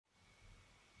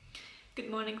Good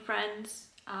morning, friends.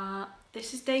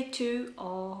 This is day 2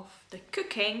 of the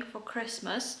cooking for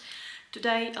Christmas.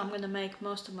 Today I'm gonna make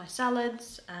most of my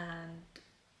salads and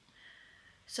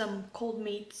some cold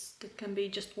meats that can be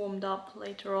just warmed up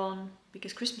later on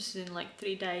because Christmas is in like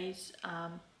 3 days.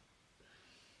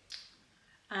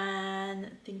 And a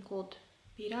thing called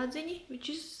piradzini, which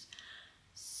is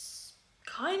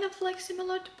kind of like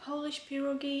similar to Polish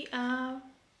pierogi,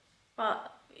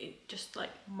 but it just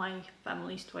like my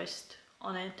family's twist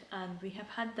on it, and we have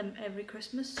had them every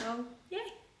Christmas, so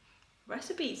yay,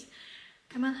 recipes.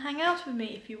 Come and hang out with me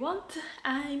if you want.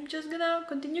 I'm just gonna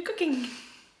continue cooking.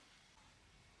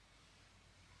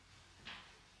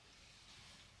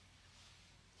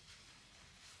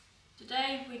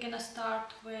 Today we're gonna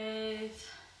start with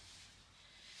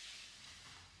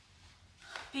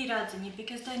piradzini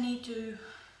because they need to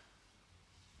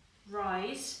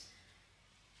rise,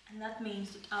 and that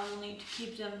means that I will need to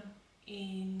keep them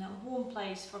in a warm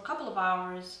place for a couple of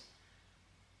hours,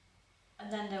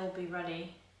 and then they will be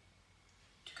ready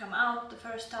to come out the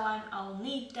first time. I'll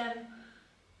knead them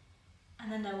and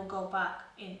then they will go back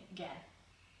in again.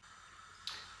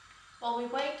 While we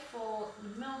wait for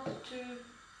the milk to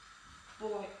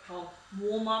boil, well,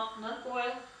 warm up, not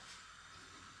boil,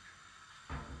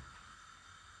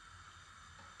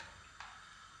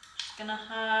 just gonna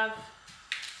have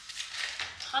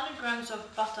 100 grams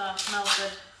of butter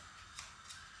melted.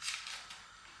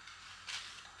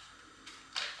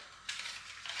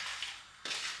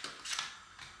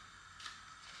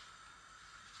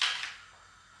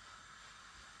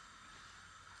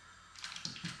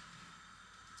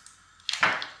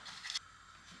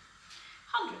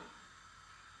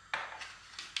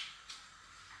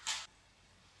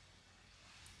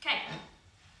 Okay,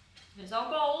 here's our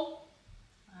bowl,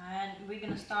 and we're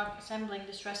gonna start assembling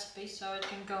this recipe so it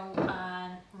can go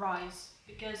and rise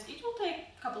because it will take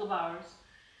a couple of hours.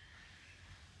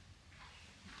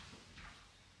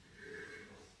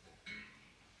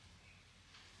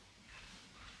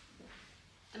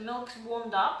 The milk's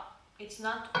warmed up. It's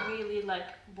not really like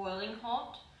boiling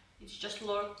hot, it's just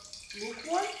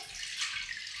lukewarm.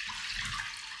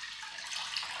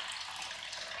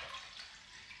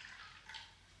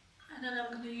 And then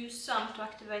I'm going to use some to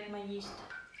activate my yeast.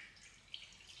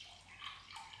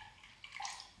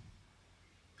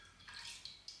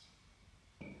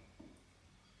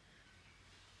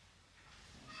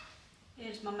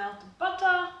 Here's my melted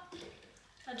butter.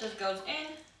 That just goes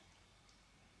in.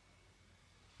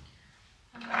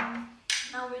 And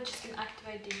now we're just going to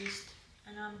activate the yeast.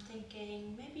 And I'm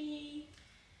thinking maybe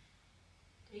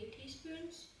 3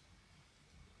 teaspoons.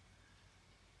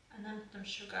 And then some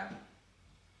sugar.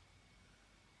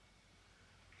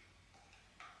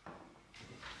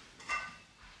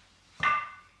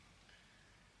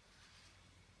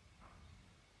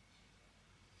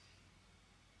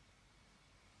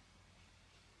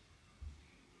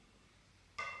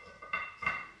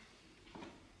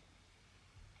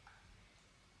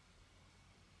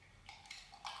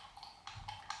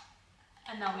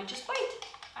 And now we just wait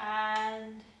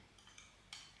and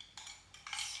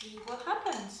see what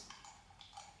happens.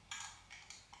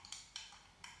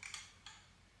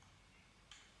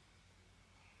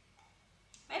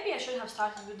 Maybe I should have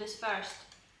started with this first,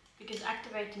 because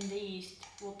activating the yeast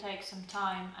will take some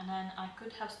time, and then I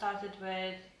could have started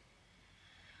with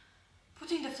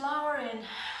putting the flour in.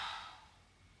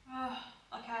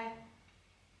 Okay.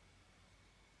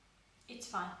 It's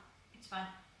fine. It's fine.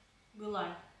 We'll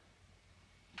learn.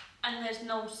 And there's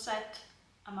no set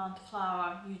amount of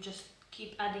flour, you just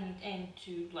keep adding it in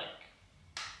to like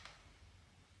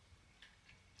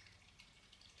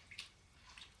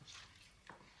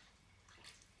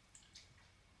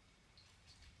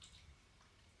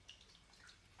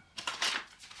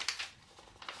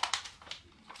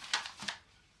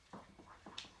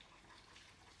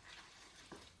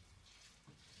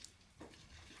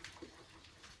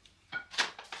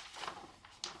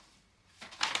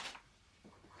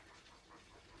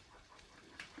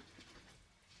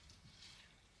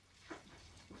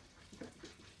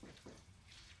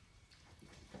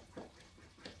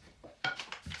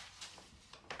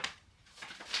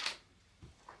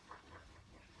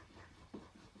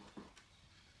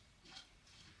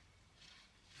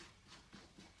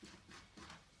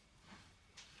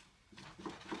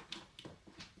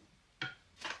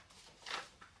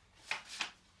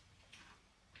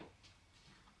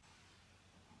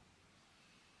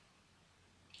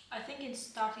I think it's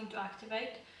starting to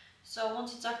activate. So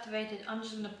once it's activated, I'm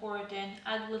just going to pour it in,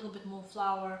 add a little bit more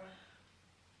flour,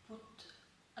 put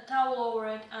a towel over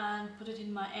it and put it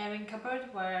in my airing cupboard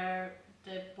where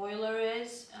the boiler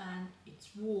is and it's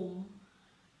warm.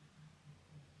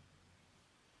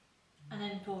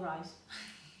 it will rise.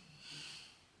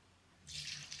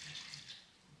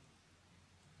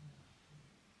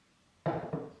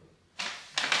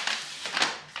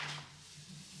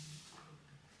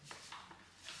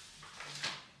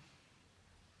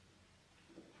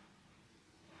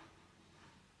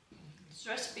 This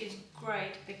recipe is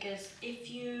great because if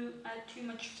you add too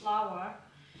much flour,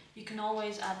 you can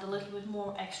always add a little bit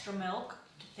more extra milk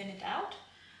to thin it out.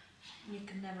 You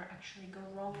can never actually go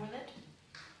wrong with it.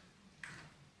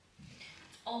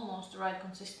 It's almost the right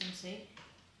consistency.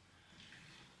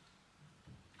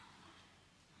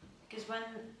 Because when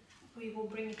we will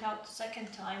bring it out the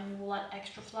second time, we will add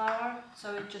extra flour,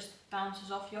 so it just bounces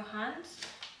off your hands.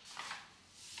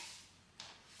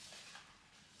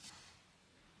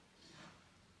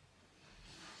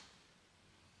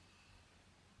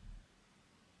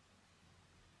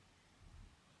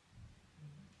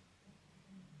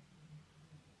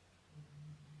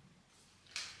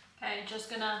 Okay, just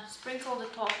gonna sprinkle the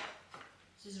top.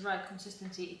 This is the right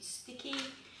consistency. It's sticky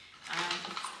and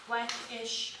it's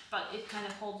wet-ish, but it kind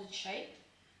of holds its shape.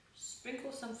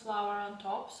 Sprinkle some flour on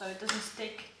top so it doesn't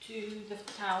stick to the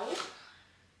towel.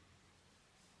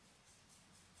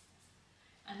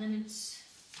 And then it's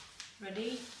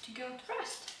ready to go to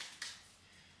rest.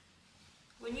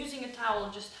 When using a towel,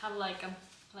 just have like a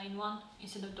plain one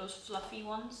instead of those fluffy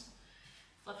ones.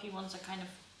 Fluffy ones are kind of,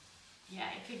 yeah,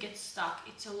 if it gets stuck,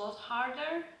 it's a lot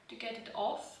harder to get it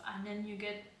off, and then you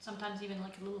get sometimes even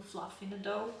like a little fluff in the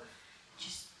dough, which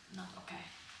is not okay.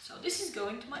 So this is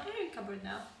going to my airing cupboard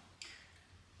now.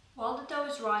 While the dough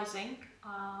is rising,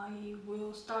 I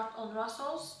will start on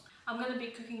russos. I'm going to be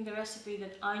cooking the recipe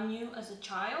that I knew as a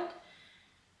child.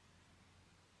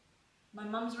 My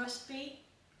mum's recipe,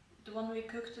 the one we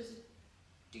cooked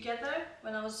together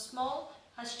when I was small,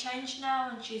 has changed now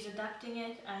and she's adapting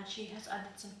it, and she has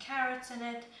added some carrots in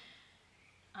it.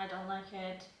 I don't like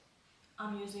it.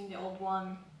 I'm using the old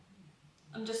one.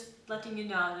 I'm just letting you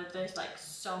know that there's like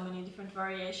so many different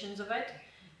variations of it.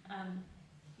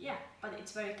 Yeah, but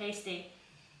it's very tasty.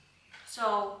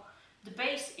 So the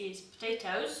base is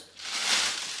potatoes.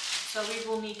 So we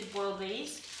will need to boil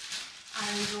these,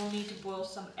 and we will need to boil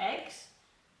some eggs.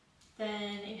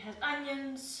 Then it has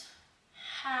onions,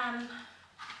 ham,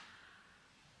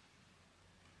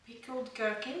 pickled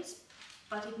gherkins,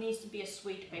 but it needs to be a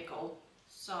sweet pickle.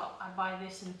 So I buy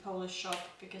this in Polish shop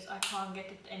because I can't get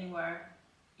it anywhere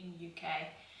in UK.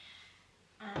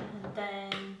 And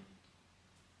then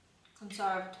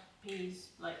conserved peas,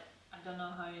 like, I don't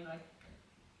know how you like,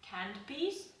 canned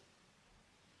peas,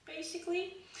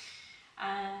 basically.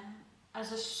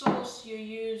 As a sauce you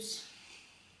use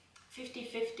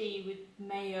 50-50 with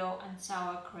mayo and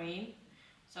sour cream.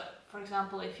 So for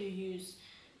example, if you use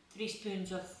 3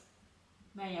 spoons of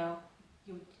mayo,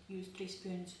 you would use 3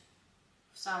 spoons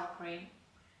of sour cream.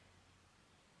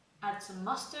 Add some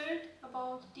mustard,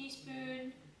 about a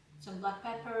teaspoon, some black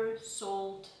pepper,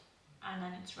 salt, and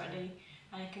then it's ready.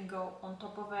 And it can go on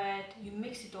top of it. You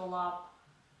mix it all up,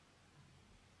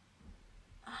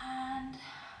 and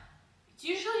it's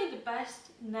usually the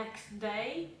best next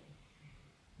day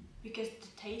because the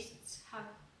tastes have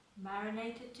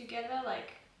marinated together,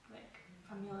 like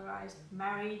familiarized,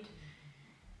 married.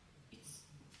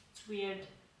 It's weird,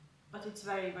 but it's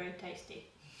very, very tasty.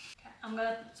 Okay, I'm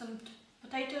gonna put some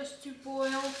potatoes to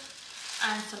boil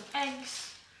and some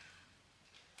eggs.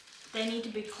 They need to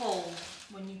be cold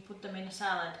when you put them in a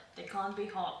salad. They can't be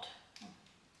hot. Oh,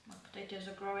 my potatoes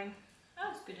are growing.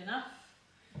 That's good enough.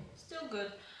 Still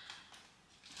good.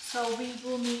 So we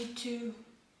will need to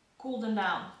cool them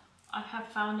down. I have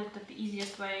found it that the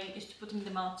easiest way is to put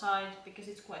them outside because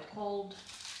it's quite cold.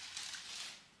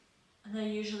 And they're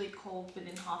usually cold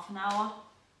within half an hour.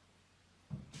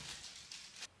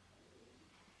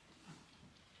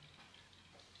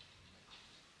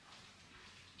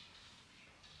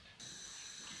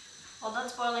 While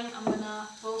that's boiling, I'm gonna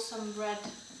boil some red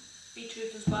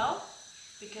beetroot as well,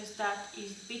 because that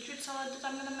is the beetroot salad that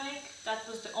I'm gonna make. That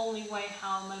was the only way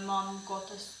how my mom got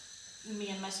me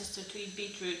and my sister to eat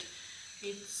beetroot.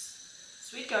 It's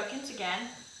sweet gherkins again,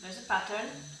 there's a pattern.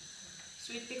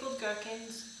 Sweet pickled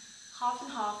gherkins, half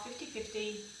and half,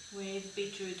 50-50 with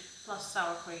beetroot plus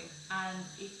sour cream, and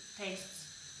it tastes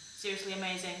seriously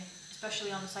amazing,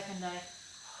 especially on the second day.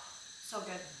 So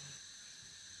good.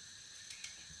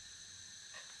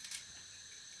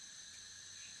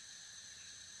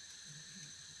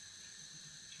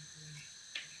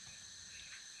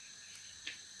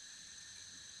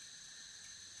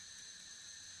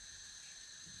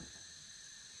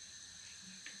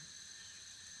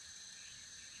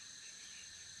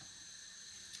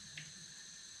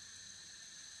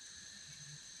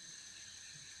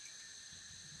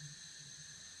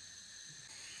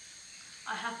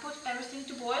 put everything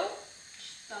to boil.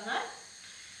 Just done that.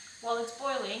 While it's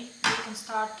boiling, we can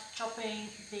start chopping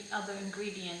the other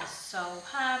ingredients. So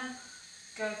ham,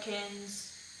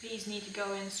 gherkins, peas need to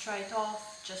go in straight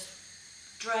off, just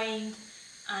drained,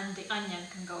 and the onion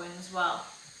can go in as well.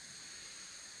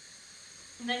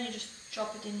 And then you just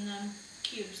chop it in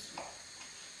cubes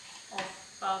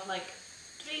of about like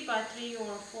 3 by 3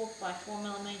 or 4 by 4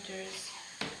 millimeters.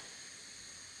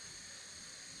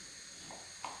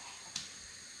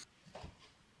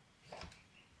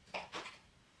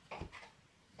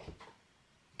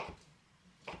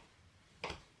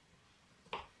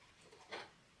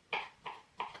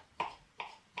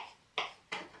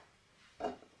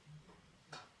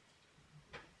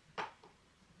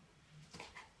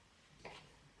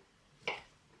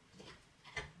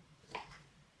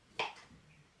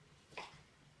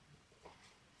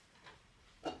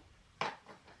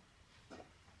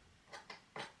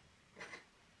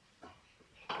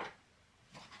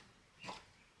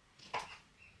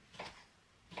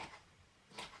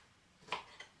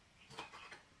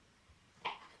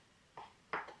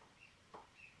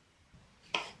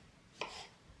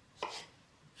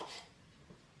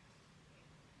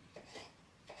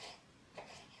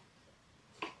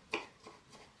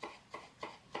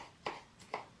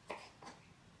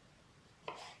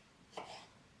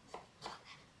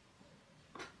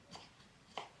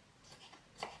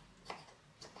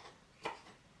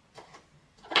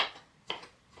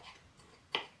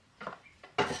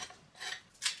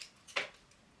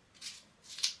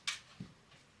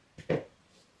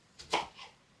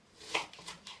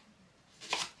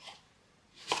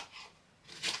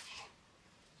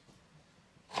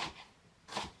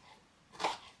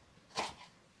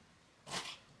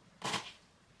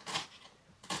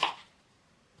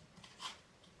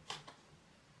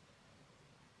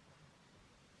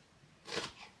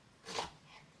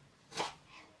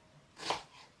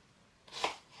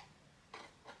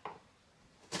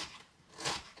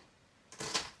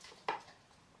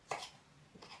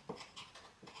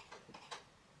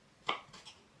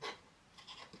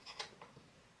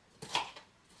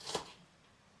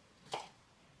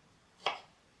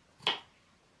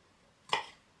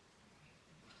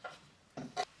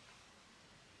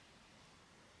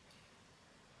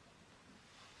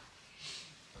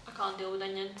 I can't deal with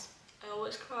onions. I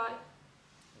always cry.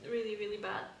 Really, really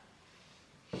bad.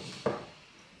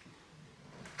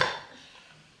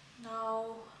 Now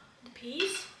the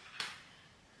peas.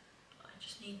 I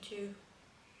just need to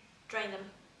drain them.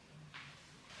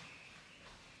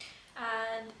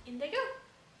 And in they go.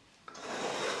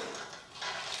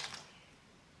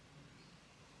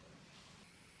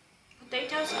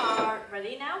 Potatoes are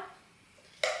ready now.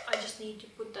 I just need to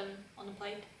put them on a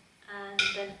plate and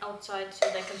then outside so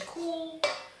they can cool.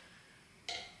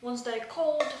 Once they're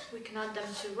cold, we can add them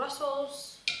to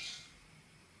Brussels,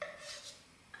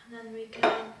 and then we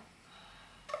can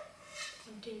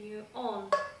continue on.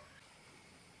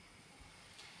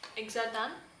 Eggs are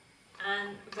done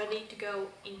and ready to go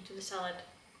into the salad.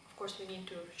 Of course, we need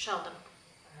to shell them.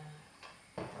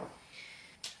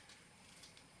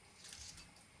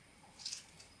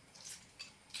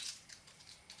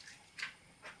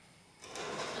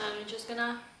 And we're just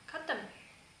gonna cut them.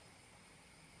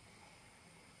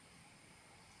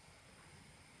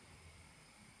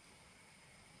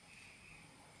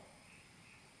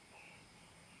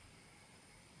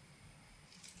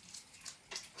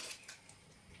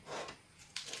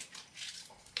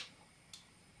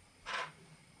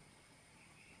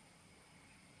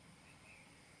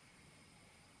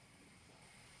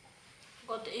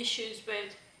 Got the issues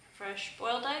with fresh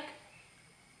boiled egg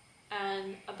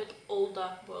and a bit older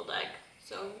boiled egg,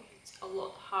 so it's a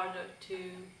lot harder to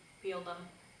peel them.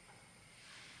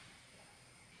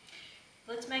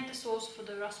 Let's make the sauce for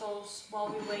the Brussels while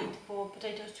we wait for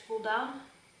potatoes to cool down.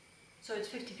 So it's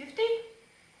 50-50,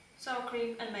 sour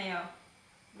cream and mayo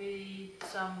with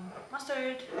some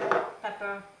mustard,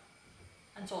 pepper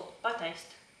and salt by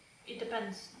taste. It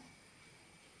depends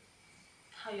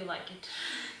how you like it.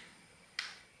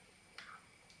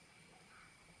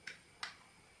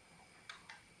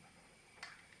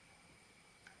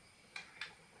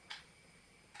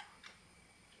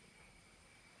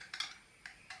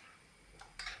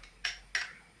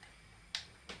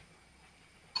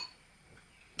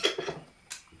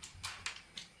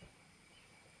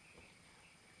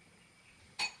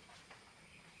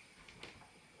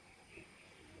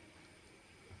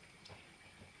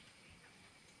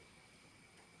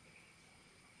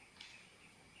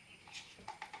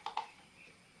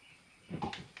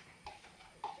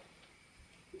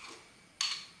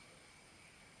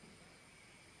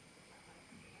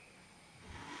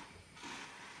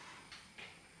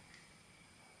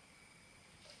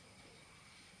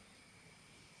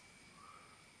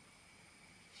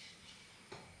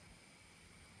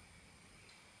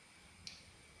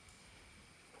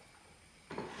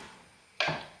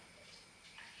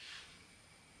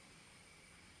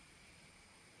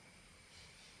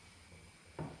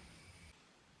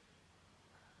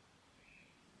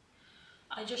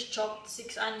 I just chopped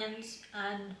 6 onions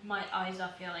and my eyes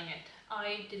are feeling it.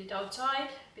 I did it outside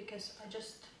because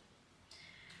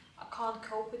I can't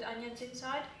cope with onions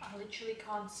inside. I literally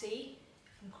can't see.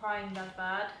 I'm crying that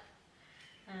bad.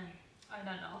 And I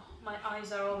don't know, my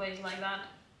eyes are always like that.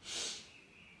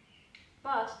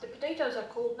 But the potatoes are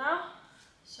cooled now,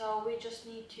 so we just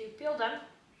need to peel them.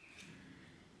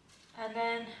 And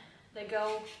then they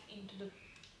go into the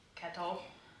kettle.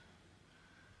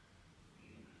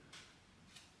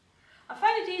 I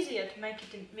find it easier to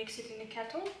mix it in the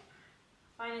kettle.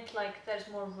 I find it like there's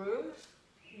more room.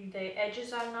 The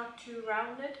edges are not too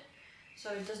rounded,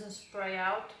 so it doesn't spray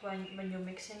out when you're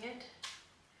mixing it.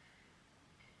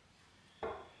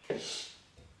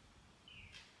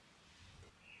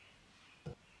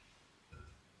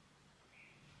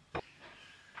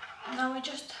 Now we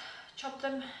just chop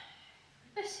them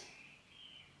like this.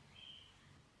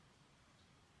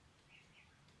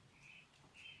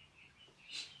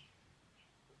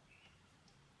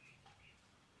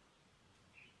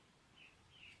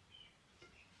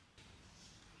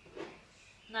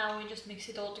 Now we just mix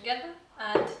it all together,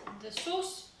 add the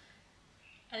sauce,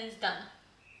 and it's done.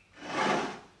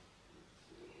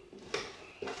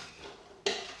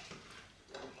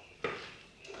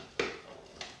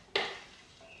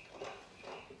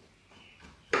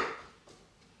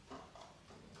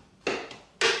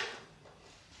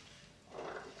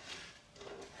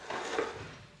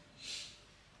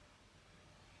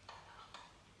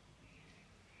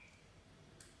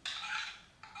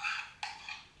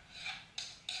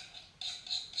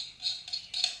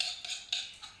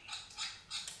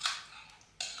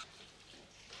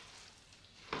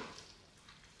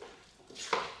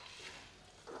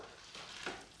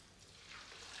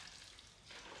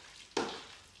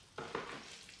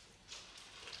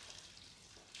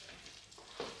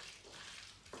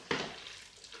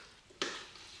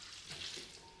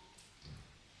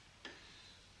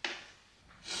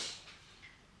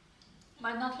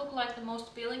 Might not look like the most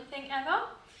appealing thing ever,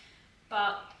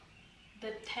 but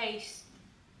the taste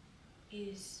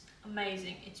is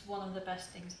amazing. It's one of the best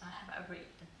things I have ever eaten.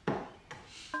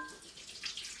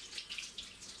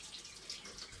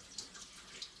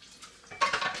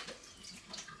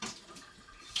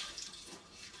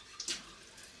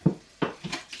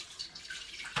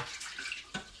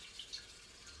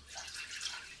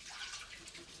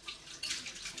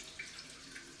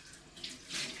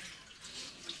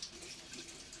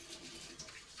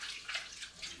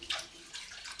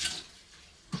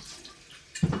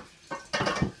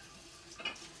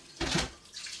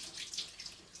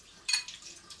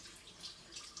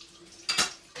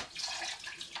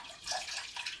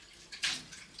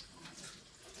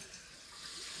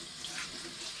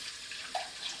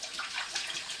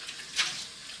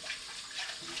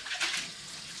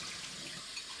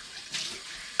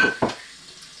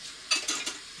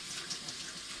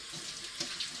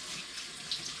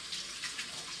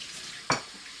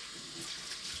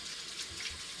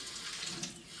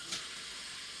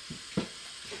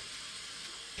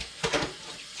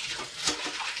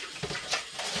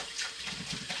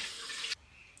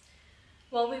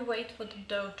 While we wait for the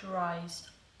dough to rise,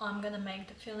 I'm gonna make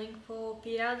the filling for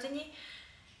pirādziņi.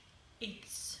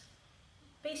 It's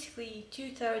basically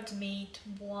 2/3 meat,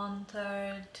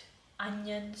 1/3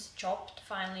 onions chopped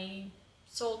finely,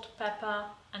 salt, pepper,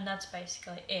 and that's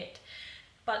basically it.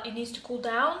 But it needs to cool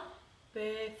down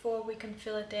before we can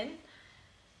fill it in.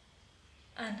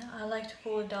 And I like to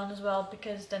cool it down as well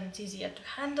because then it's easier to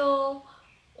handle.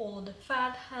 All of the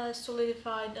fat has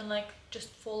solidified and like just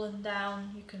fallen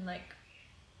down. You can like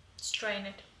strain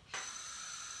it.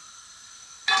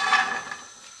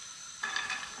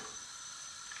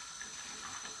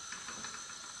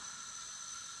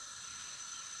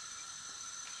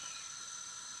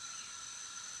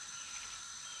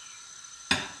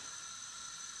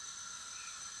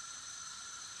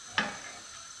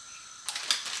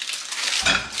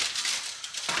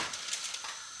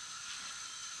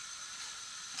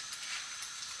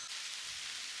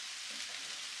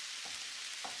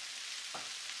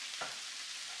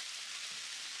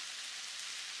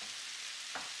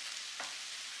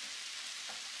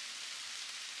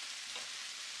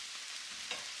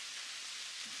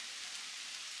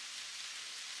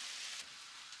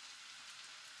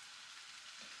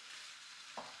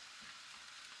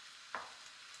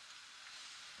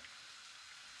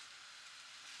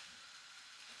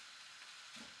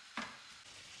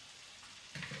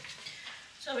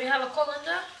 So we have a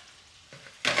colander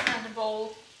and a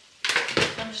bowl.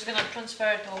 I'm just gonna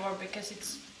transfer it over because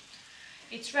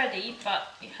it's ready,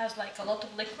 but it has like a lot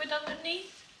of liquid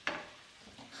underneath.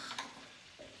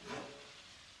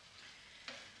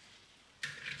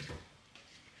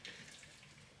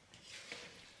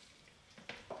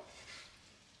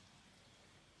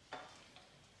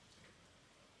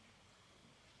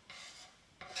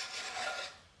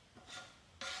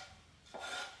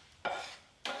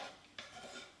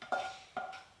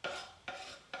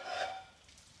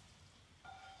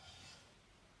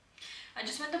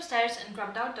 went upstairs and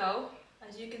grabbed our dough.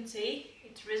 As you can see,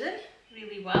 it's risen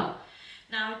really well.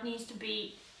 Now it needs to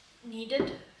be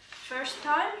kneaded first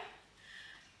time.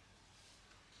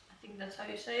 I think that's how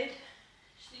you say it.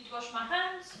 Just need to wash my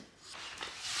hands.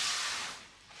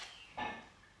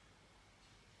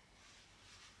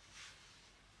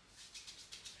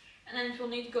 And then it will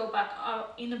need to go back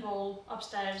out in a bowl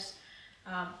upstairs,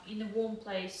 in a warm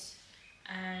place,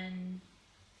 and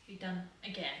be done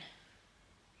again.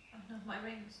 Oh no, my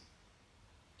rings.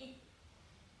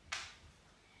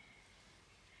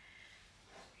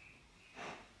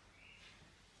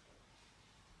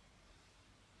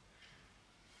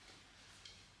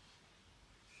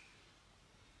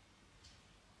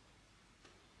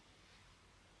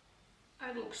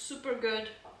 It looks super good.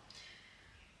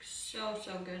 So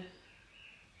good.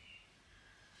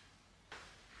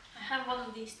 I have one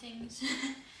of these things.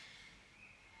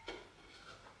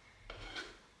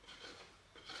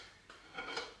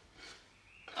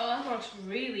 Oh, that works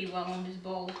really well on this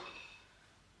bowl.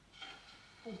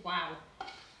 Oh, wow.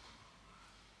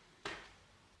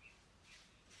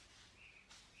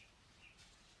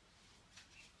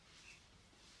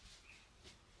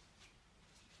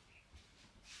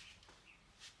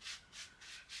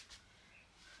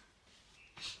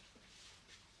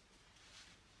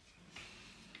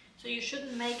 So you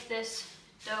shouldn't make this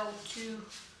dough too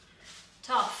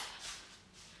tough.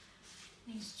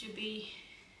 It needs to be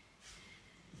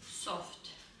soft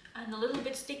and a little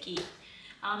bit sticky.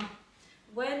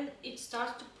 When it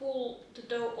starts to pull the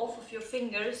dough off of your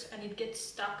fingers and it gets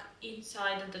stuck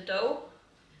inside of the dough,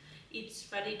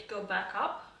 it's ready to go back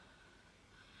up,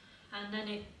 and then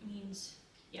it means,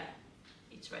 yeah,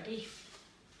 it's ready.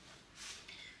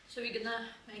 So we're gonna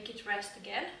make it rest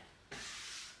again.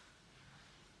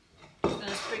 Just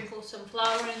gonna sprinkle some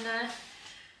flour in there.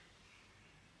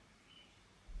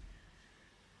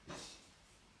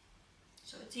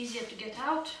 So it's easier to get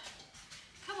out.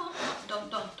 Come on,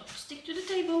 don't stick to the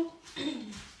table.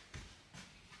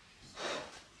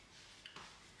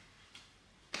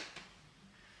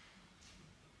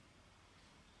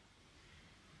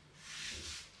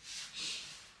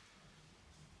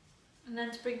 And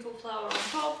then sprinkle flour on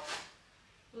top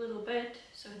a little bit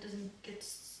so it doesn't get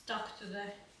stuck to the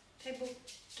table,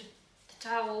 the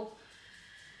towel.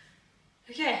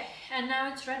 Okay, and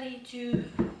now it's ready to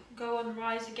go and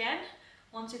rise again.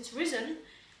 Once it's risen,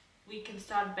 we can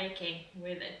start baking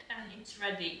with it and it's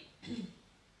ready.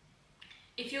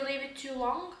 If you leave it too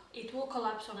long, it will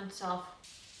collapse on itself.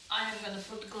 I am gonna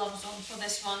put gloves on for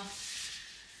this one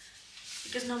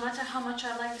because no matter how much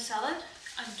I like the salad,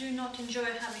 I do not enjoy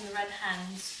having red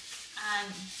hands,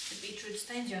 and the beetroot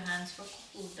stains your hands for a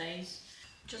couple of days.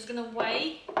 Just gonna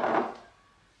weigh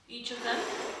each of them,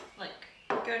 like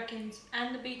gherkins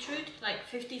and the beetroot, like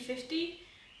 50-50,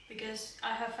 because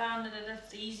I have found that that's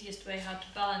the easiest way how to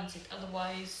balance it.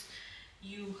 Otherwise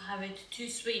you have it too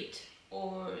sweet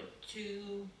or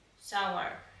too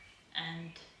sour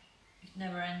and it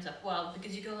never ends up well,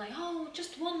 because you go like, oh,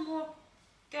 just one more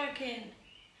gherkin,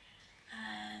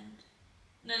 and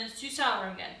then it's too sour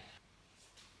again.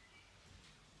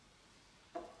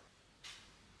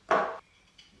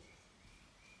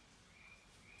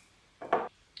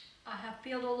 I have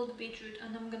peeled all of the beetroot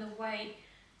and I'm gonna weigh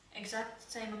exact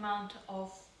same amount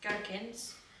of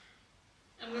gherkins.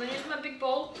 I'm gonna use my big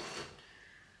bowl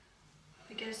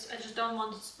because I just don't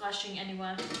want it splashing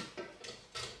anywhere.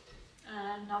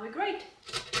 And now we're great.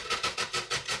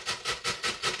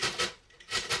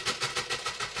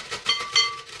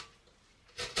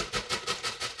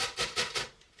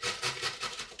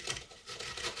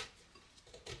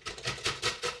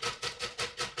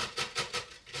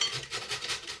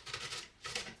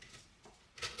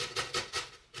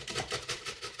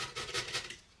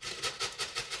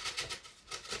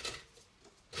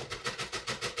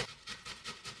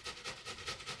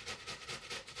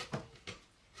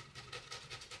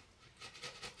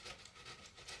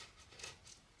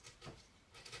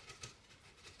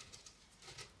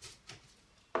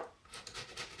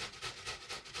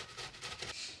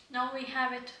 Now we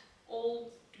have it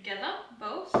all together,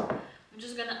 both. I'm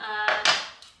just gonna add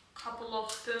a couple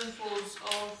of spoonfuls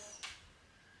of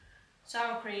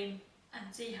sour cream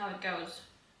and see how it goes.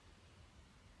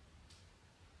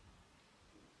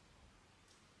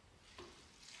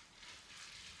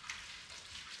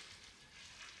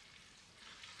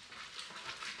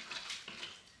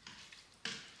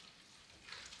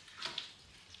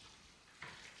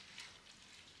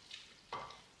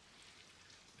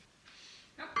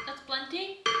 That's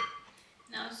plenty.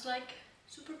 Now it's like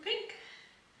super pink.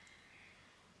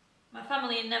 My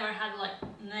family never had like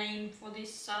a name for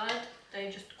this salad.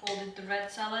 They just called it the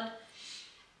red salad.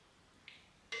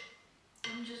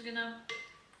 I'm just gonna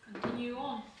continue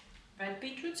on. Red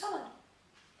beetroot salad.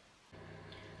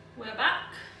 We're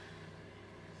back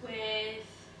with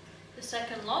the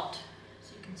second lot.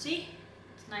 As you can see,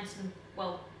 it's nice and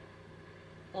well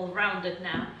rounded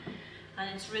now, and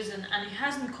it's risen and it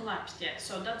hasn't collapsed yet,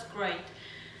 so that's great.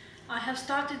 I have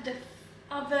started the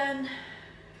oven.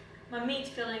 My meat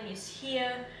filling is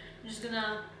here. I'm just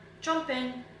gonna jump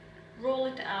in, roll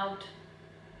it out,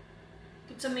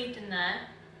 put some meat in there,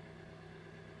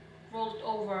 roll it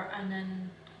over, and then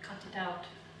cut it out.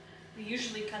 We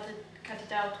usually cut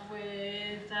it out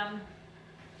with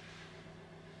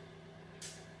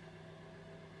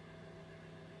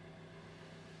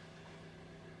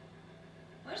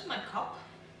where's my cup?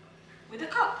 With a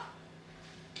cup.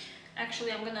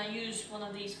 Actually, I'm gonna use one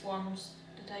of these forms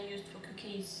that I used for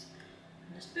cookies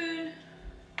and a spoon.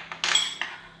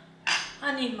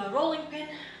 I need my rolling pin.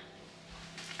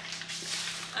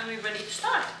 And we're ready to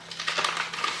start.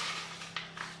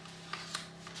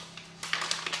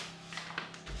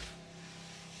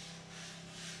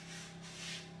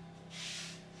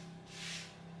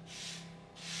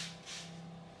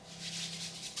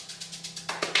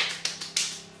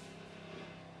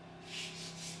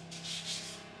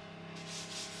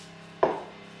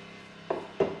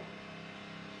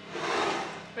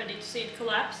 Ready to see it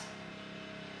collapse.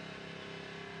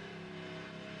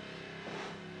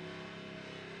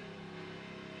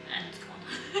 And it's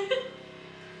gone.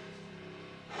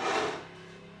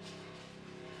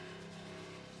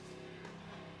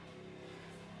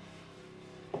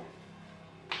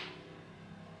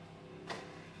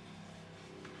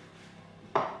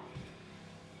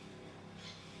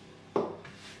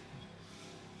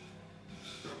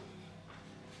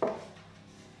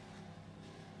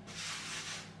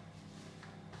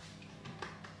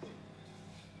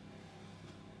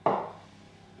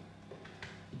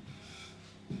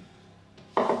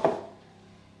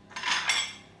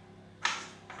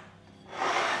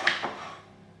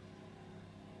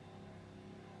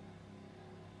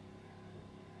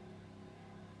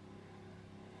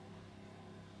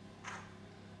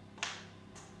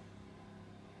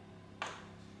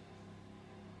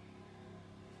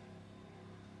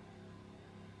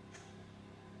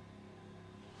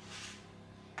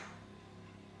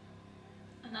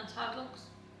 And that's how it looks.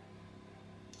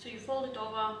 So you fold it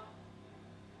over.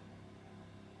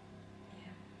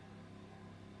 Yeah.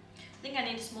 I think I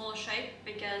need a smaller shape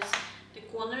because the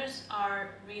corners are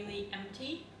really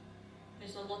empty.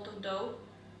 There's a lot of dough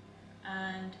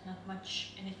and not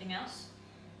much anything else.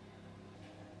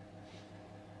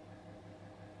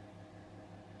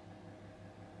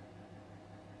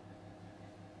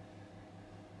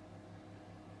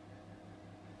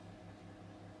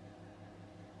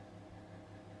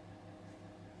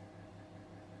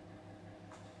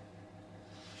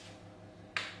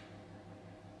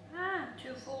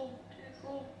 Too full, too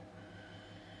full.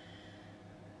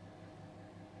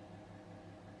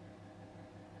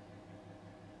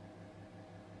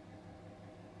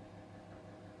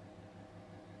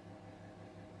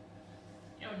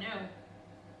 Oh no.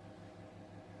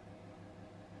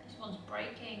 This one's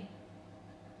breaking.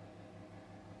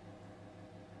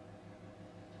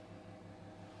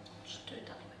 Just do it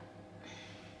that way.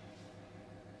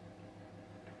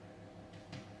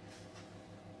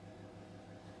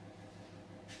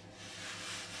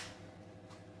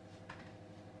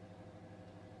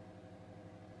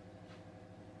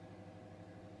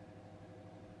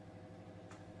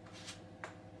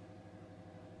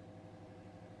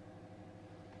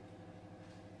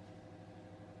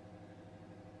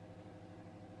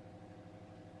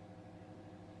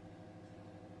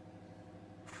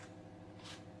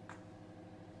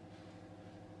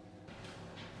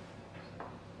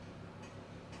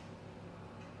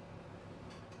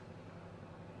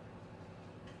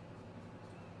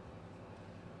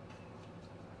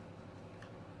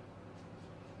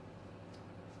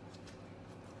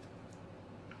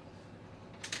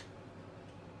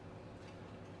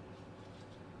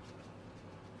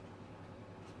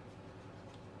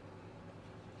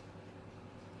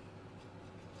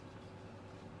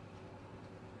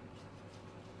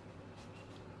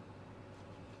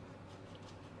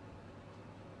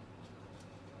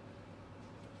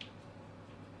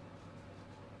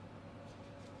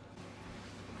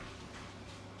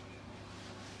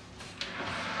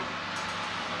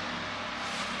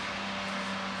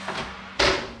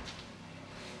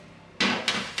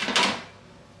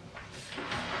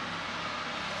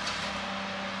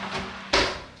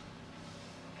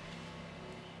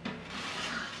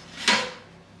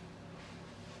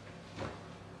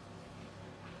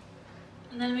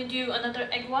 And then we do another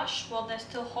egg wash while they're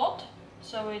still hot.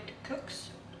 so it cooks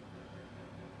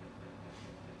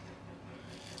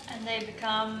and they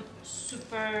become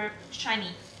super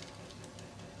shiny.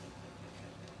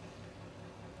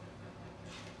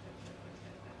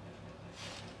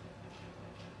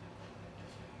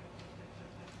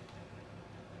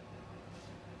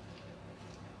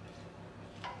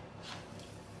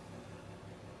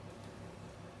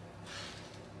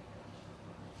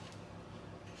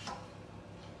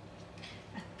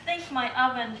 I think my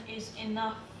oven is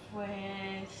enough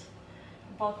with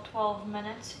about 12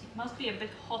 minutes. It must be a bit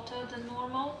hotter than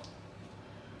normal.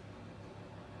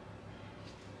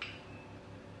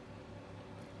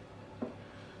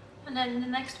 And then the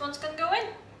next one's gonna go in.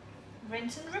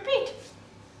 Rinse and repeat.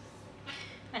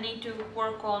 I need to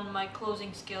work on my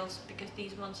closing skills because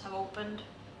these ones have opened.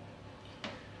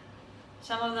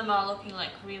 Some of them are looking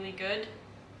like really good.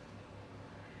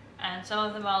 And some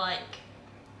of them are like,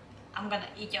 I'm gonna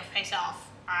eat your face off.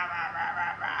 Rah, rah, rah,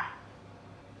 rah, rah.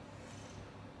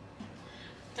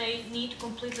 They need to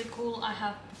completely cool. I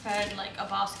have prepared like a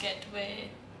basket with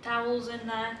towels in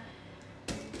there.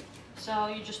 So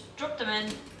you just drop them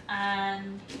in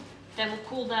and they will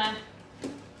cool there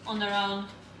on their own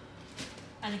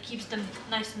and it keeps them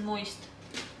nice and moist.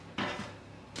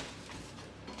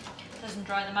 Doesn't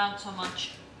dry them out so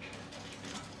much.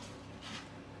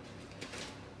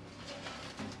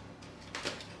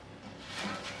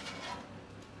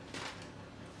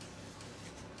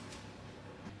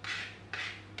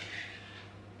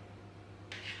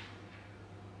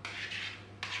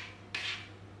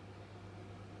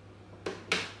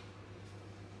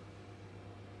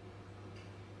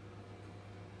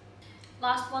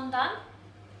 Last one done,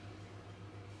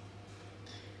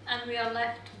 and we are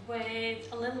left with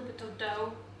a little bit of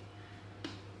dough.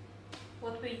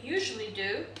 What we usually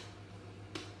do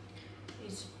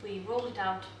is we roll it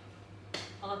out,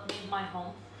 well, at me in my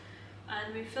home,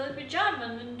 and we fill it with jam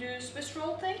and then do a Swiss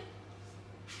roll thing.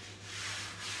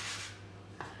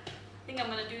 I think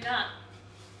I'm gonna do that.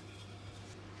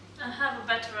 I have a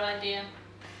better idea.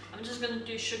 I'm just gonna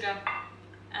do sugar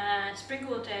and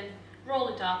sprinkle it in, roll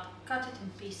it up, cut it in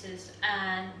pieces,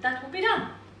 and that will be done.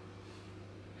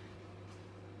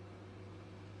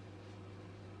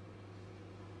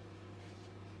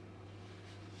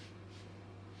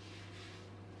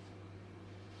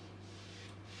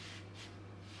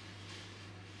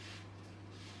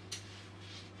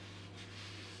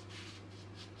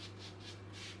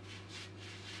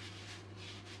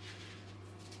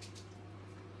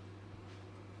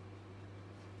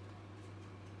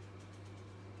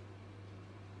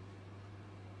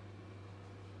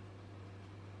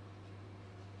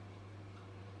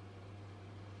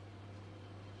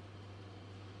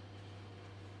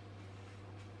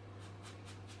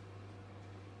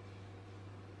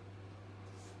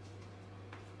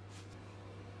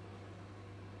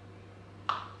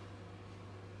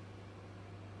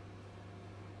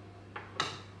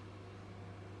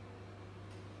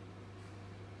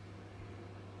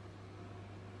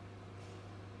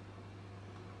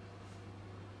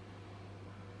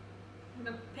 I'm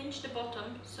going to pinch the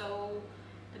bottom so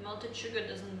the melted sugar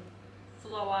doesn't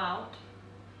flow out.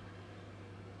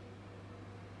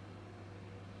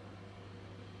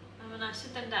 And when I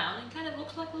sit them down, it kind of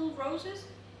looks like little roses.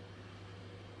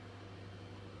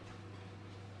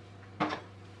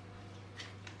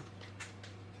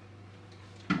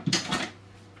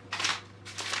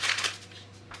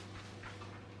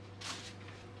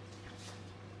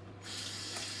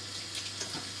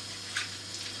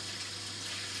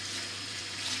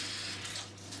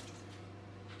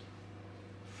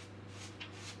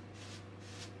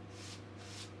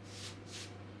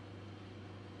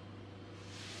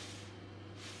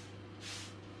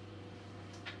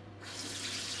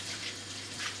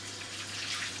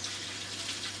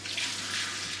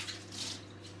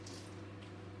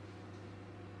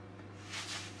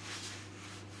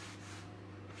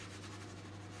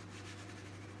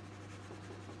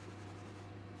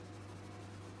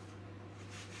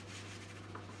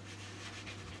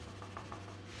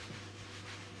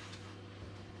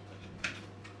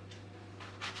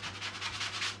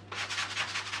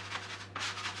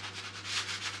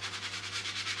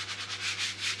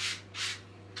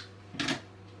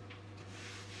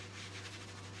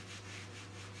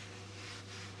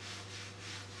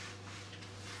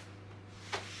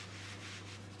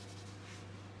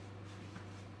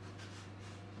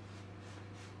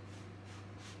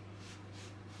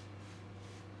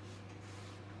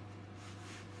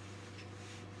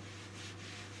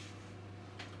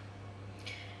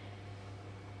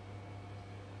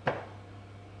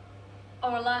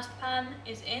 Our last pan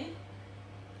is in,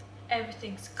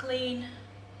 everything's clean,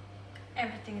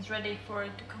 everything is ready for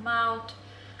it to come out.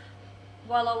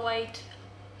 While I wait,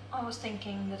 I was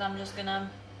thinking that I'm just gonna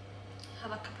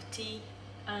have a cup of tea.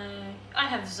 I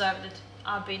have deserved it.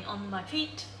 I've been on my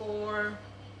feet for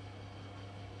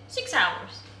 6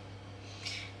 hours.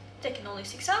 Taking only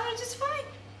 6 hours is fine.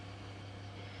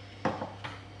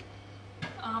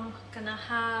 I'm gonna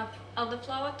have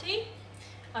elderflower tea.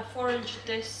 I foraged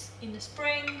this in the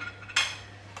spring.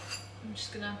 I'm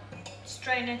just gonna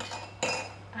strain it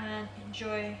and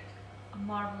enjoy a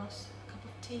marvelous cup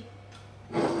of tea.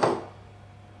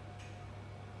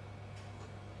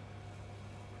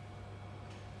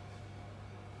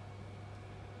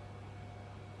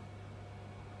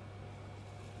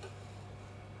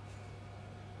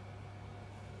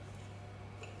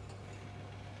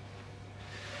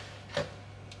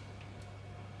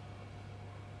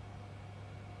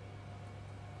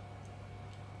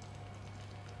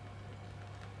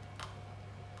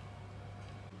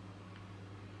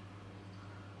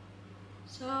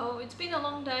 So it's been a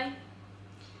long day.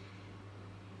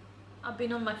 I've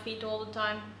been on my feet all the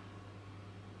time,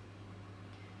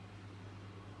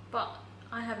 but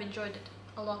I have enjoyed it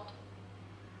a lot.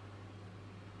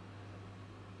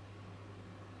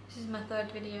 This is my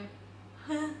 3rd video.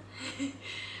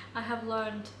 I have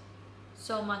learned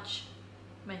so much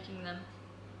making them,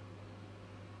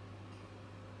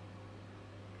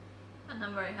 and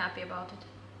I'm very happy about it.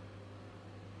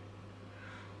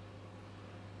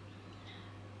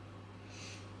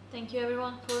 Thank you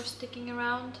everyone for sticking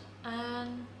around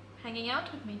and hanging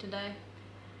out with me today.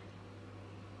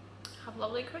 Have a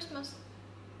lovely Christmas.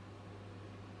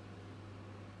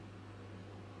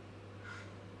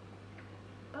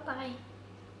 Bye bye.